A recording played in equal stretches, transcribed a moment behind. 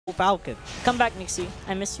Falcon. Come back, Nixie.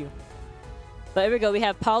 I miss you. But here we go. We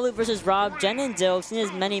have Palu versus Rob, Jen, and Dill. We've seen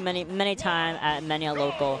this many times at many a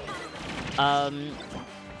local.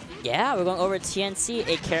 Yeah, we're going over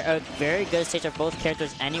TNC, a very good stage of both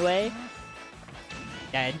characters anyway.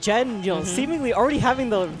 Yeah, and Jen, seemingly already having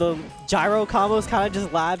the gyro combos kind of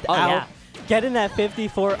just labbed out. Yeah. Getting that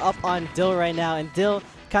 54 up on Dill right now, and Dill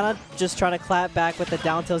kind of just trying to clap back with the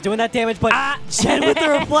down tilts, doing that damage, but Jen with the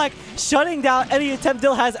reflect, shutting down any attempt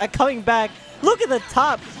Dill has at coming back. Look at the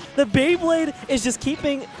top. The Beyblade is just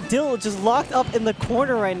keeping Dill just locked up in the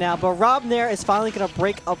corner right now, but Rob Nair is finally going to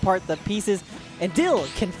break apart the pieces, and Dill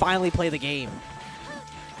can finally play the game.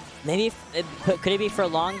 Maybe, could it be for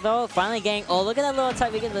long though? Finally getting, oh, look at that little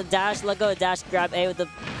attack. We get the dash, let go, dash, grab A with the,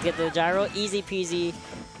 get the gyro, easy peasy.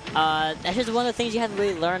 That's just one of the things you have to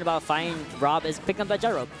really learn about fighting Rob is pick up that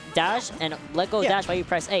gyro. Dash and let go dash while you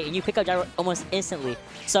press A, and you pick up gyro almost instantly.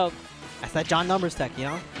 So, that's that John Numbers tech, you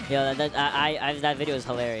know? Yeah, that video is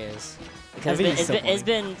hilarious. Because it's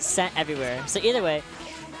been sent everywhere. So either way,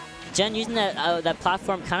 Jen using that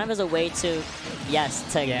platform kind of as a way to, use it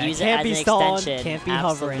as an extension. Can't be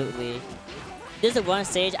Absolutely. hovering. There's a one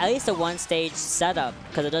stage, at least a one stage setup,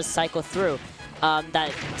 because it does cycle through.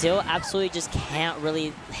 That Dill absolutely just can't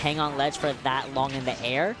really hang on ledge for that long in the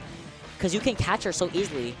air, because you can catch her so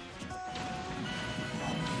easily.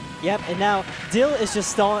 Yep, and now Dill is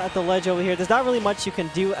just stalling at the ledge over here. There's not really much you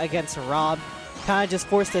can do against Rob. Kind of just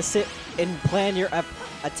forced to sit and plan your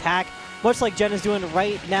attack, much like Jen is doing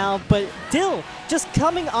right now. But Dill just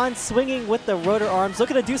coming on swinging with the rotor arms,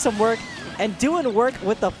 looking to do some work and doing work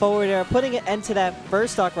with the forward air, putting it into that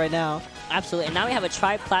first stock right now. Absolutely, and now we have a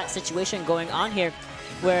tri-plat situation going on here,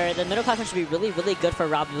 where the middle platform should be really good for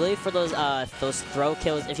Rob, really for those throw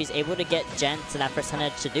kills if he's able to get Jen to that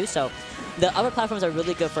percentage to do so. The other platforms are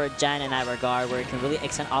really good for Jen in that regard, where he can really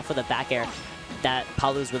extend off of the back air that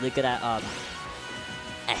Palu's really good at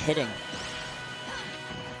hitting.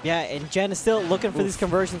 Yeah, and Jen is still looking for these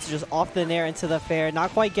conversions just off the air into the fair.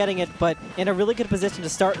 Not quite getting it, but in a really good position to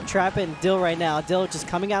start trapping Dill right now. Dill just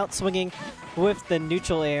coming out swinging with the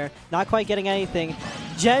neutral air. Not quite getting anything.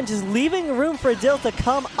 Jen just leaving room for Dill to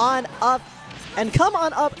come on up. And come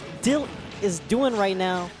on up, Dill is doing right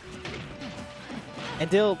now. And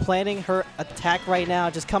Dill planning her attack right now.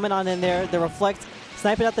 Just coming on in there. The reflect,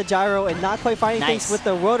 sniping out the gyro, and not quite finding things with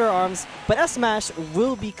the rotor arms. But S-Smash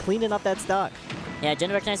will be cleaning up that stock. Yeah,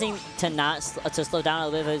 Jen recognizing to slow down a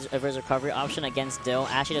little bit of his recovery option against Dill.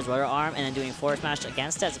 Actually does rotor arm and then doing forward smash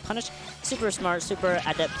against it as a punish. Super smart, super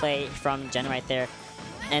adept play from Jen right there.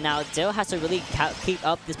 And now Dill has to really keep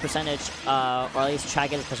up this percentage, or at least try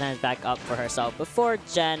to get this percentage back up for herself before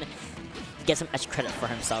Jen gets some extra credit for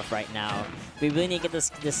himself right now. We really need to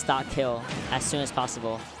get this stock kill as soon as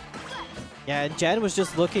possible. Yeah, Jen was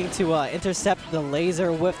just looking to intercept the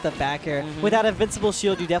laser with the back air. With that invincible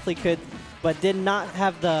shield, you definitely could, but did not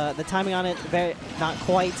have the timing on it, not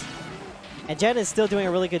quite. And Jen is still doing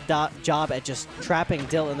a really good job at just trapping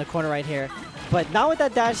Dill in the corner right here. But not with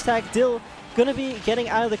that dash attack. Dill going to be getting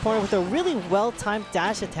out of the corner with a really well-timed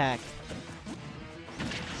dash attack.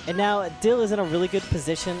 And now Dill is in a really good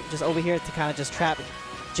position just over here to kind of just trap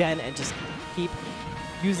Jen and just keep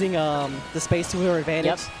using the space to her advantage.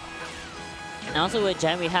 Yep. And also with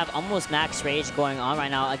Jen, we have almost max rage going on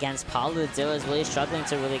right now against Palu. Dill is really struggling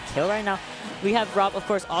to really kill right now. We have Rob, of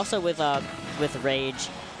course, also with rage.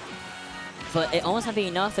 But it almost might be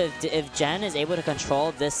enough if Jen is able to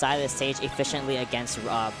control this side of the stage efficiently against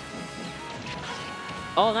Rob.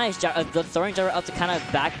 Oh, nice. Throwing gyro up to kind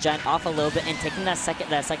of back Jen off a little bit and taking that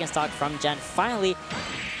second stock from Jen finally.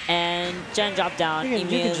 And Jen dropped down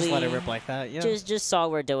immediately. You can just let it rip like that, yeah. Just saw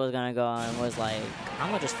where Dill was going to go and was like, I'm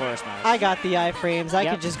going to just forward smash. I got the iframes. I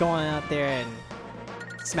could just go on out there and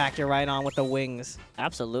smack you right on with the wings.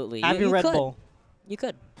 Absolutely. Have your Red Bull. You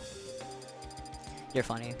could. You're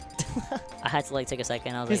funny. I had to take a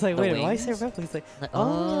second. I was He's like, wait, why say Red Bull? He's like,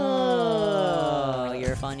 oh,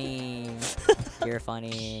 you're funny. You're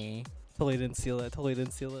funny. Totally didn't seal it. Totally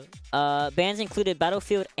didn't seal it. Bans included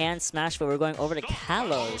Battlefield and Smashville. We're going over to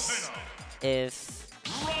Kalos if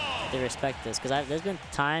they respect this. Because there's been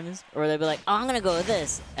times where they'll be like, oh, I'm going to go with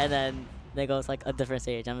this. And then they go to a different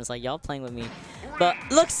stage. I'm just like, y'all playing with me. But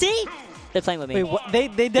look, see? They're playing with me. Wait, what? They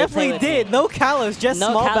definitely did. No Kalos, just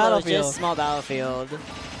small Battlefield. Just small Battlefield.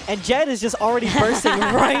 And Jen is just already bursting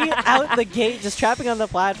right out the gate, just trapping on the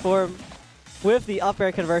platform with the up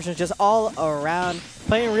air conversions just all around.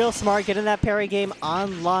 Playing real smart, getting that parry game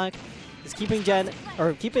on lock. Just keeping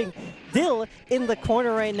Dill in the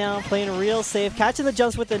corner right now, playing real safe, catching the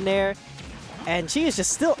jumps with the nair. And she is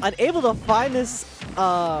just still unable to find this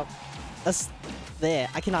there.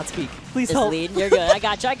 I cannot speak. Please This help. lead, you're good. I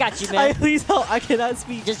got you, man. Please help. I cannot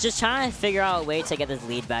speak. Just trying to figure out a way to get this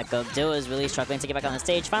lead back up. Dill is really struggling to get back on the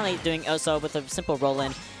stage. Finally doing so with a simple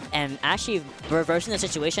roll-in and actually reversing the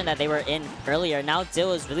situation that they were in earlier. Now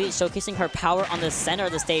Dill is really showcasing her power on the center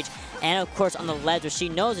of the stage and of course on the ledge where she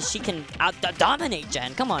knows that she can dominate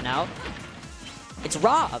Jen. Come on now. It's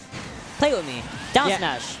Rob. Play with me. Down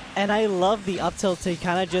smash. And I love the up tilt to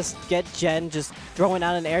kind of just get Jen just throwing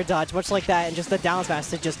out an air dodge, much like that, and just the down smash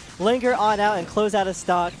to just linger on out and close out of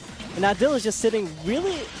stock. And now Dill is just sitting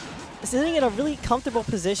in a really comfortable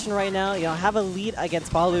position right now. You know, have a lead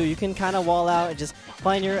against Palu. You can kind of wall out and just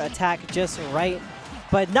find your attack just right.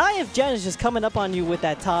 But not if Jen is just coming up on you with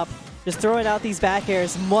that top, just throwing out these back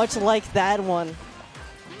airs, much like that one.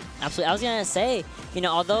 Absolutely. I was going to say, you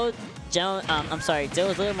know, although Dill is a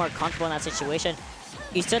little more comfortable in that situation,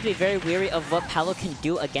 you still have to be very weary of what Palu can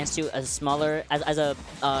do against you as smaller, as a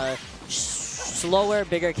slower,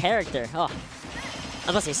 bigger character. Oh, I was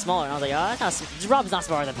about to say smaller, and I was like, oh, Rob's not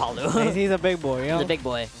smaller than Palu. He's a big boy, you know? He's a big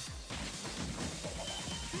boy.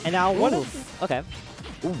 And now one of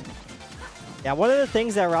the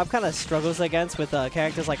things that Rob kind of struggles against with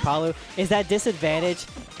characters like Palu is that disadvantage,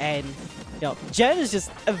 and you know, Jen is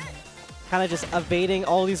just kind of just evading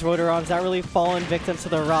all these rotor arms, not really falling victim to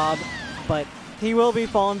the Rob, but he will be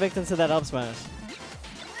falling victim to that up smash.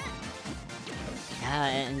 Yeah,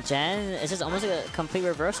 and Jen, it's just almost like a complete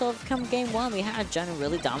reversal of game one. We had Jen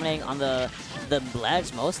really dominating on the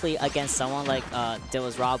ledge, mostly against someone like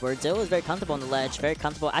Dill's Rob, where Dill was very comfortable on the ledge, very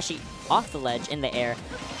comfortable actually off the ledge in the air,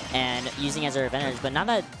 and using as her advantage. But now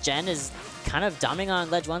that Jen is kind of dominating on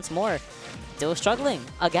ledge once more, Dill is struggling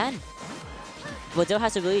again. What Dill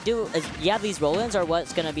has to really do is, yeah, these roll-ins are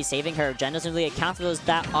what's going to be saving her. Jen doesn't really account for those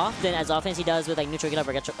that often as he does with like neutral get up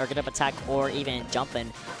or get up attack or even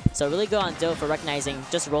jumping. So really good on Dill for recognizing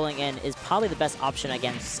just rolling in is probably the best option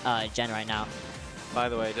against Jen right now. By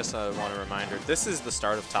the way, just want a reminder, this is the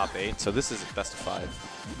start of top 8, so this is best of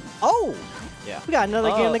 5. Oh! Yeah. We got another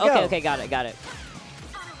game to go. Okay, got it.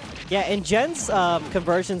 Yeah, and Jen's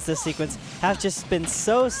conversions this sequence have just been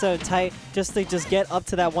so tight just to get up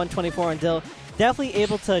to that 124 on Dill. Definitely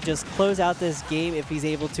able to just close out this game if he's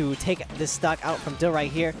able to take this stock out from Dill right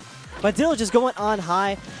here. But Dill just going on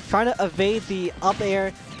high, trying to evade the up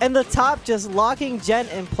air, and the top just locking Jen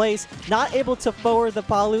in place, not able to forward the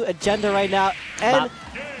Palu agenda right now. And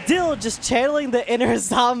Dill just channeling the inner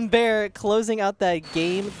Zombear, closing out that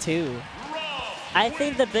game 2. I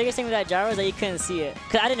think the biggest thing with that gyro is that you couldn't see it,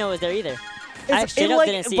 because I didn't know it was there either. I straight it up like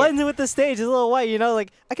didn't see blends it. in with the stage. It's a little white, you know.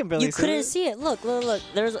 Like I can barely. You couldn't see it. Look.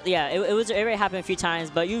 There's it already happened a few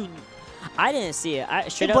times, but I didn't see it.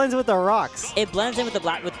 It blends with the rocks. It blends in with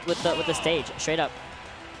the stage, straight up.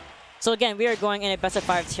 So again, we are going in a best of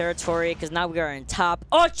 5 territory because now we are in top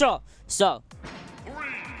 8. So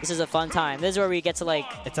this is a fun time. This is where we get to like.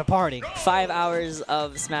 It's a party. 5 hours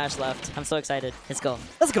of Smash left. I'm so excited. Let's go.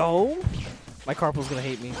 Let's go. My carpool's gonna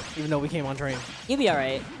hate me, even though we came on train. You'll be all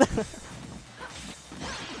right.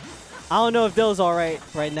 I don't know if Dill's alright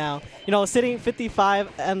right now. You know, sitting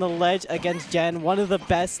 55 on the ledge against Jen, one of the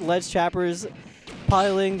best ledge trappers,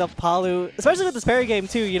 piling the Palu, especially with this parry game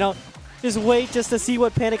too, you know. Just wait just to see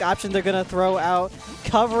what panic option they're going to throw out,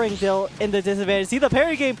 covering Dill in the disadvantage. See the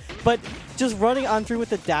parry game, but just running on through with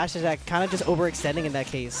the dash attack, kind of just overextending in that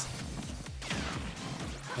case.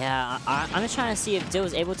 Yeah, I'm just trying to see if Dill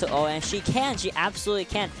is able to and she can. She absolutely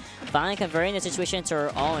can. Finally converting the situation into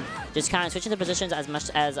her own. Just kind of switching the positions as much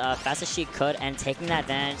as fast as she could and taking that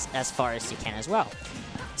advantage as far as she can as well.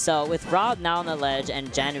 So with Rob now on the ledge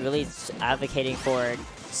and Jen really advocating for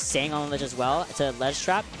staying on the ledge as well to ledge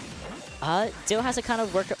trap, Dill has to kind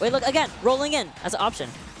of work. Wait, look again, rolling in as an option,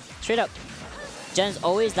 straight up. Jen's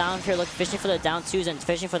always down here, fishing for the down twos and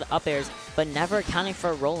fishing for the up airs, but never accounting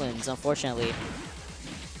for roll-ins, unfortunately.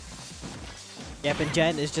 Yep, and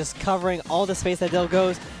Jen is just covering all the space that Dill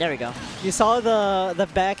goes. There we go. You saw the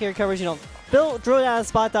back air coverage. You know, Bill drew down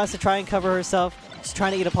spot dodge to try and cover herself. She's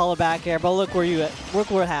trying to eat Apollo back air, but look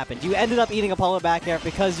what happened. You ended up eating Apollo back air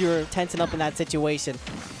because you were tensing up in that situation.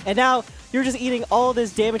 And now you're just eating all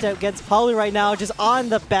this damage against Palu right now, just on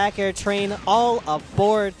the back air train, all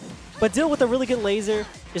aboard. But Dill with a really good laser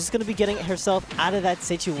is just going to be getting herself out of that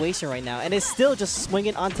situation right now. And is still just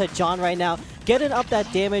swinging onto John right now, getting up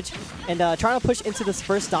that damage and trying to push into this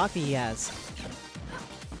first stock that he has.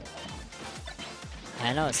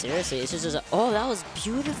 I know, seriously. It's just oh, that was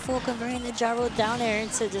beautiful converting the gyro down air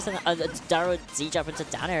into just a gyro Z-drop into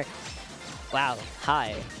down air. Wow,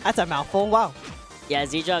 hi. That's a mouthful, wow. Yeah,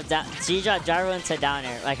 Z-drop gyro into down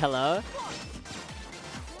air. Like, hello?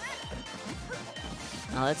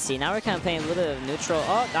 Let's see. Now we're kind of playing a little bit of neutral.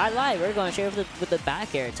 Oh, I lied. We're going straight with the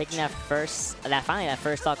back air, taking that first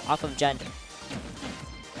stock off of Gen.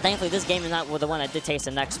 Thankfully, this game is not the one that dictates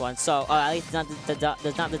the next one. So at least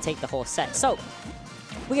does not dictate the whole set. So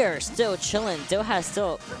we are still chilling. Dill has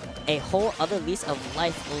still a whole other lease of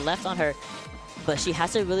life left on her, but she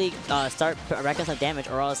has to really start wrecking some damage,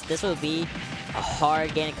 or else this will be a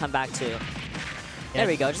hard game to come back to. There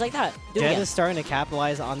we go, just like that. Jen is starting to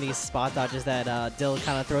capitalize on these spot dodges that Dill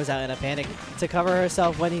kind of throws out in a panic to cover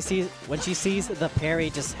herself when she sees the parry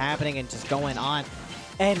just happening and just going on.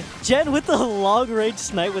 And Jen with the long-range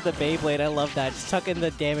snipe with the Beyblade, I love that. Just tucking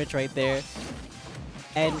the damage right there.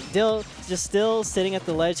 And Dill just still sitting at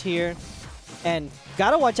the ledge here. And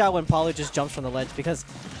gotta watch out when Palu just jumps from the ledge, because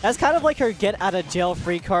that's kind of like her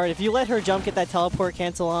get-out-of-jail-free card. If you let her jump, get that teleport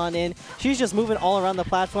cancel on in, she's just moving all around the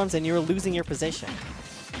platforms and you're losing your position.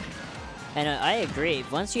 And I agree.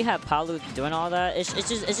 Once you have Palu doing all that, it's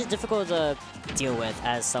just difficult to deal with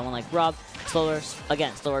as someone like Rob.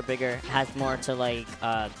 Slower, bigger, has more to like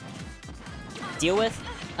deal with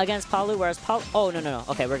against Palu, whereas Palu... Oh, no.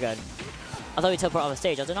 Okay, we're good. I thought we teleported off the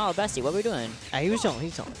stage. I was like, no, bestie, what are we doing? He was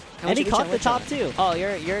chilling, And he caught the top too. Oh,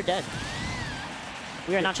 you're dead.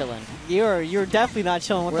 We are not chilling. You're definitely not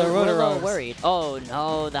chilling with the rotor. We're a little worried. Oh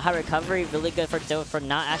no, the high recovery really good for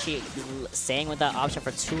not actually staying with that option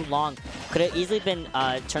for too long. Could have easily been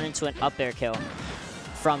turned into an up air kill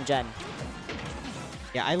from Jen.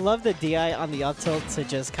 Yeah, I love the DI on the up tilt to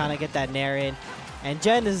just kind of get that nair in. And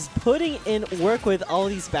Jen is putting in work with all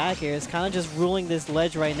these back airs, kind of just ruling this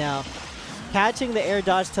ledge right now. Catching the air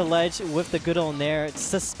dodge to ledge with the good old nair,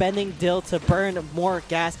 suspending Dill to burn more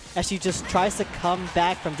gas as she just tries to come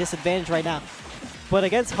back from disadvantage right now. But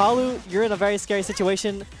against Palu, you're in a very scary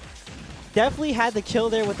situation. Definitely had the kill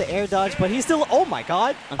there with the air dodge, but he's still, oh my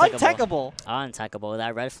god, untechable. Untechable.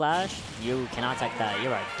 That red flash, you cannot tech that.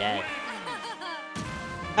 You are dead.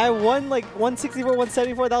 At 164,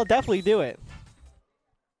 174, that'll definitely do it.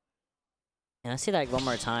 And let's see that one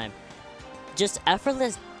more time. Just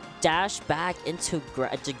effortless dash back into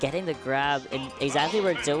getting the grab in exactly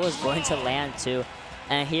where Dill was going to land too.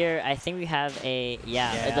 And here, I think we have the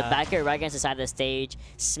back air right against the side of the stage,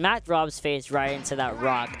 smacked Rob's face right into that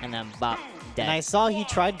rock, and then bop, dead. And I saw he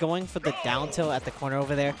tried going for the down tilt at the corner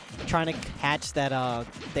over there, trying to catch that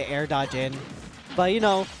the air dodge in. But, you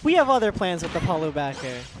know, we have other plans with the Palu back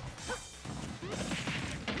air.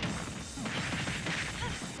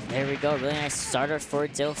 There we go. Really nice starter for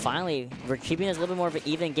Dill. Finally, we're keeping this a little bit more of an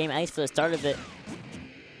even game, at least for the start of it.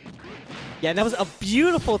 Yeah, and that was a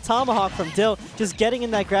beautiful tomahawk from Dill, just getting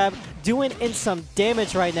in that grab, doing in some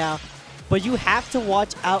damage right now. But you have to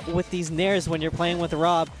watch out with these nairs when you're playing with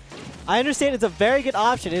Rob. I understand it's a very good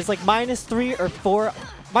option. It's like -3 or 4,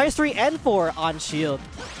 -3 and 4 on shield.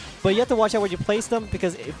 But you have to watch out where you place them,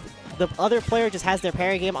 because if the other player just has their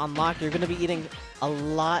parry game unlocked, you're going to be eating a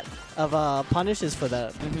lot of punishes for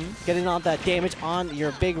that. Getting all that damage on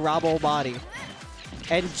your big Robbo body.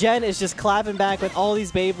 And Jen is just clapping back with all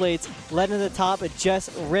these Beyblades, letting the top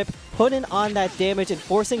just rip, putting on that damage and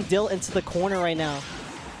forcing Dill into the corner right now.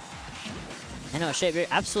 I know, Shape, you're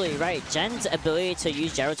absolutely right. Jen's ability to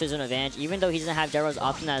use gyro to his own advantage, even though he doesn't have gyro as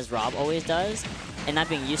often as Rob always does, and not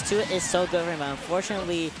being used to it, is so good for him. But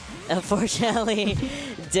unfortunately,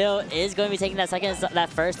 Dill is going to be taking that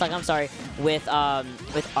first stock, with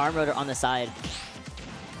arm rotor on the side.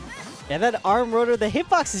 Yeah, that arm rotor, the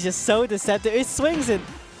hitbox is just so deceptive. It swings it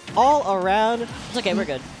all around. It's okay, we're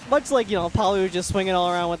good. Much like, you know, Palu just swinging all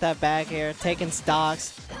around with that back air, taking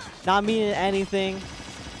stocks, not meaning anything.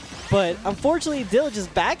 But unfortunately, Dill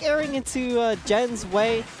just back airing into Jen's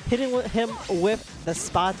way, hitting him with the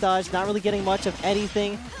spot dodge, not really getting much of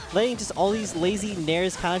anything, letting just all these lazy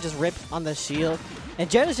nairs kind of just rip on the shield. And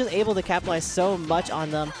Jen is just able to capitalize so much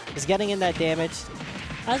on them, just getting in that damage.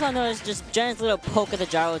 I just want to notice just Jen's little poke at the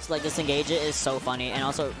gyro to like disengage it is so funny, and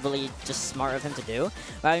also really just smart of him to do.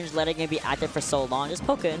 Rather than just letting it be active for so long, just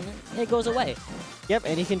poke it and it goes away. Yep,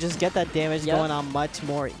 and he can just get that damage going on much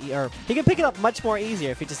more, or he can pick it up much more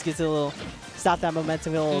easier if he just gets a little, stop that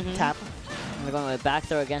momentum, a little tap. And we're going with back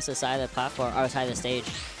throw against the side of the platform, or side of the stage.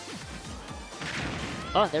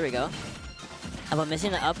 Oh, there we go. But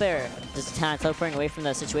missing the up air, just kind of teleporting away from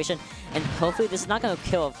the situation. And hopefully this is not going to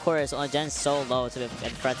kill, of course, on Jen's so low for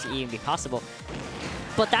it to even be possible.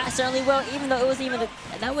 But that certainly will, even though it wasn't even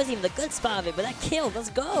that wasn't even the good spot of it, but that killed. Let's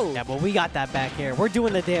go. Yeah, but we got that back here. We're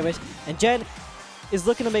doing the damage. And Jen is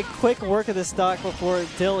looking to make quick work of this stock before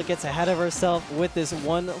Dill gets ahead of herself with this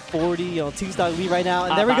 140, two-stock lead right now.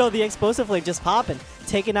 And there we go, the explosive flame just popping,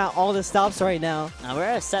 taking out all the stops right now. We're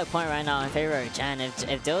at a set point right now in favor of Gen.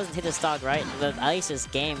 If Dill doesn't take the stock right, at least this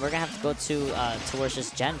game, we're going to have to go towards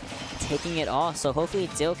just Gen taking it all. So hopefully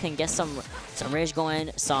Dill can get some rage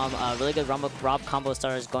going, some really good Rob combo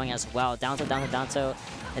starters going as well. Down to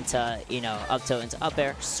into, up tilt into up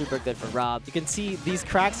air. Super good for Rob. You can see these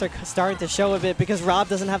cracks are starting to show a bit because Rob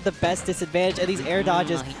doesn't have the best disadvantage at these air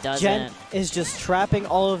dodges. He doesn't. Gen is just trapping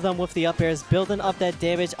all of them with the up airs, building up that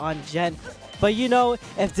damage on Gen. But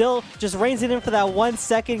if Dill just reins it in for that 1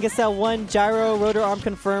 second, gets that one gyro rotor arm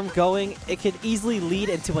confirmed going, it could easily lead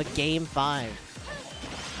into a game 5.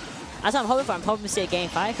 That's what I'm hoping for. I'm hoping to see a game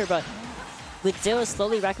 5 here, but with Dill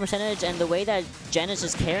slowly racking percentage and the way that Gen is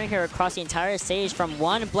just carrying her across the entire stage from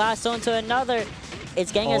one blast zone to another,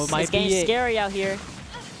 it's getting scary out here.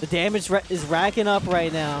 The damage is racking up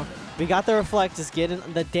right now. We got the reflect, just getting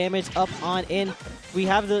the damage up on in. We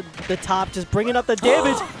have the top, just bringing up the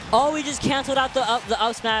damage. Oh, we just canceled out the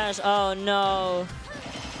up smash. Oh no.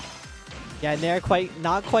 Yeah, Nair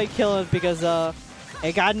not quite killing because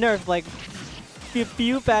it got nerfed like a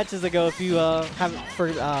few patches ago. If you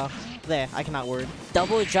haven't there, I cannot word.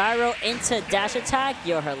 Double gyro into dash attack.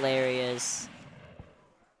 You're hilarious.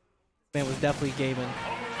 Man was definitely gaming.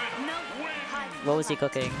 What was he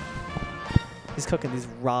cooking? He's cooking these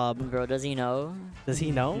Rob. Bro, does he know? Does he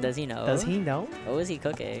know? Does he know? Does he know? What was he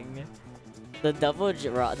cooking? The double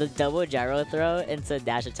gyro throw into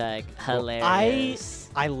dash attack. Hilarious.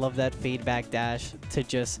 I love that fade back dash to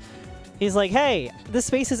just... He's like, hey, the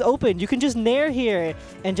space is open. You can just nair here.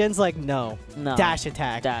 And Jen's like, no. No. Dash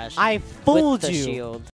attack. Dash. I fooled with the you. Shield.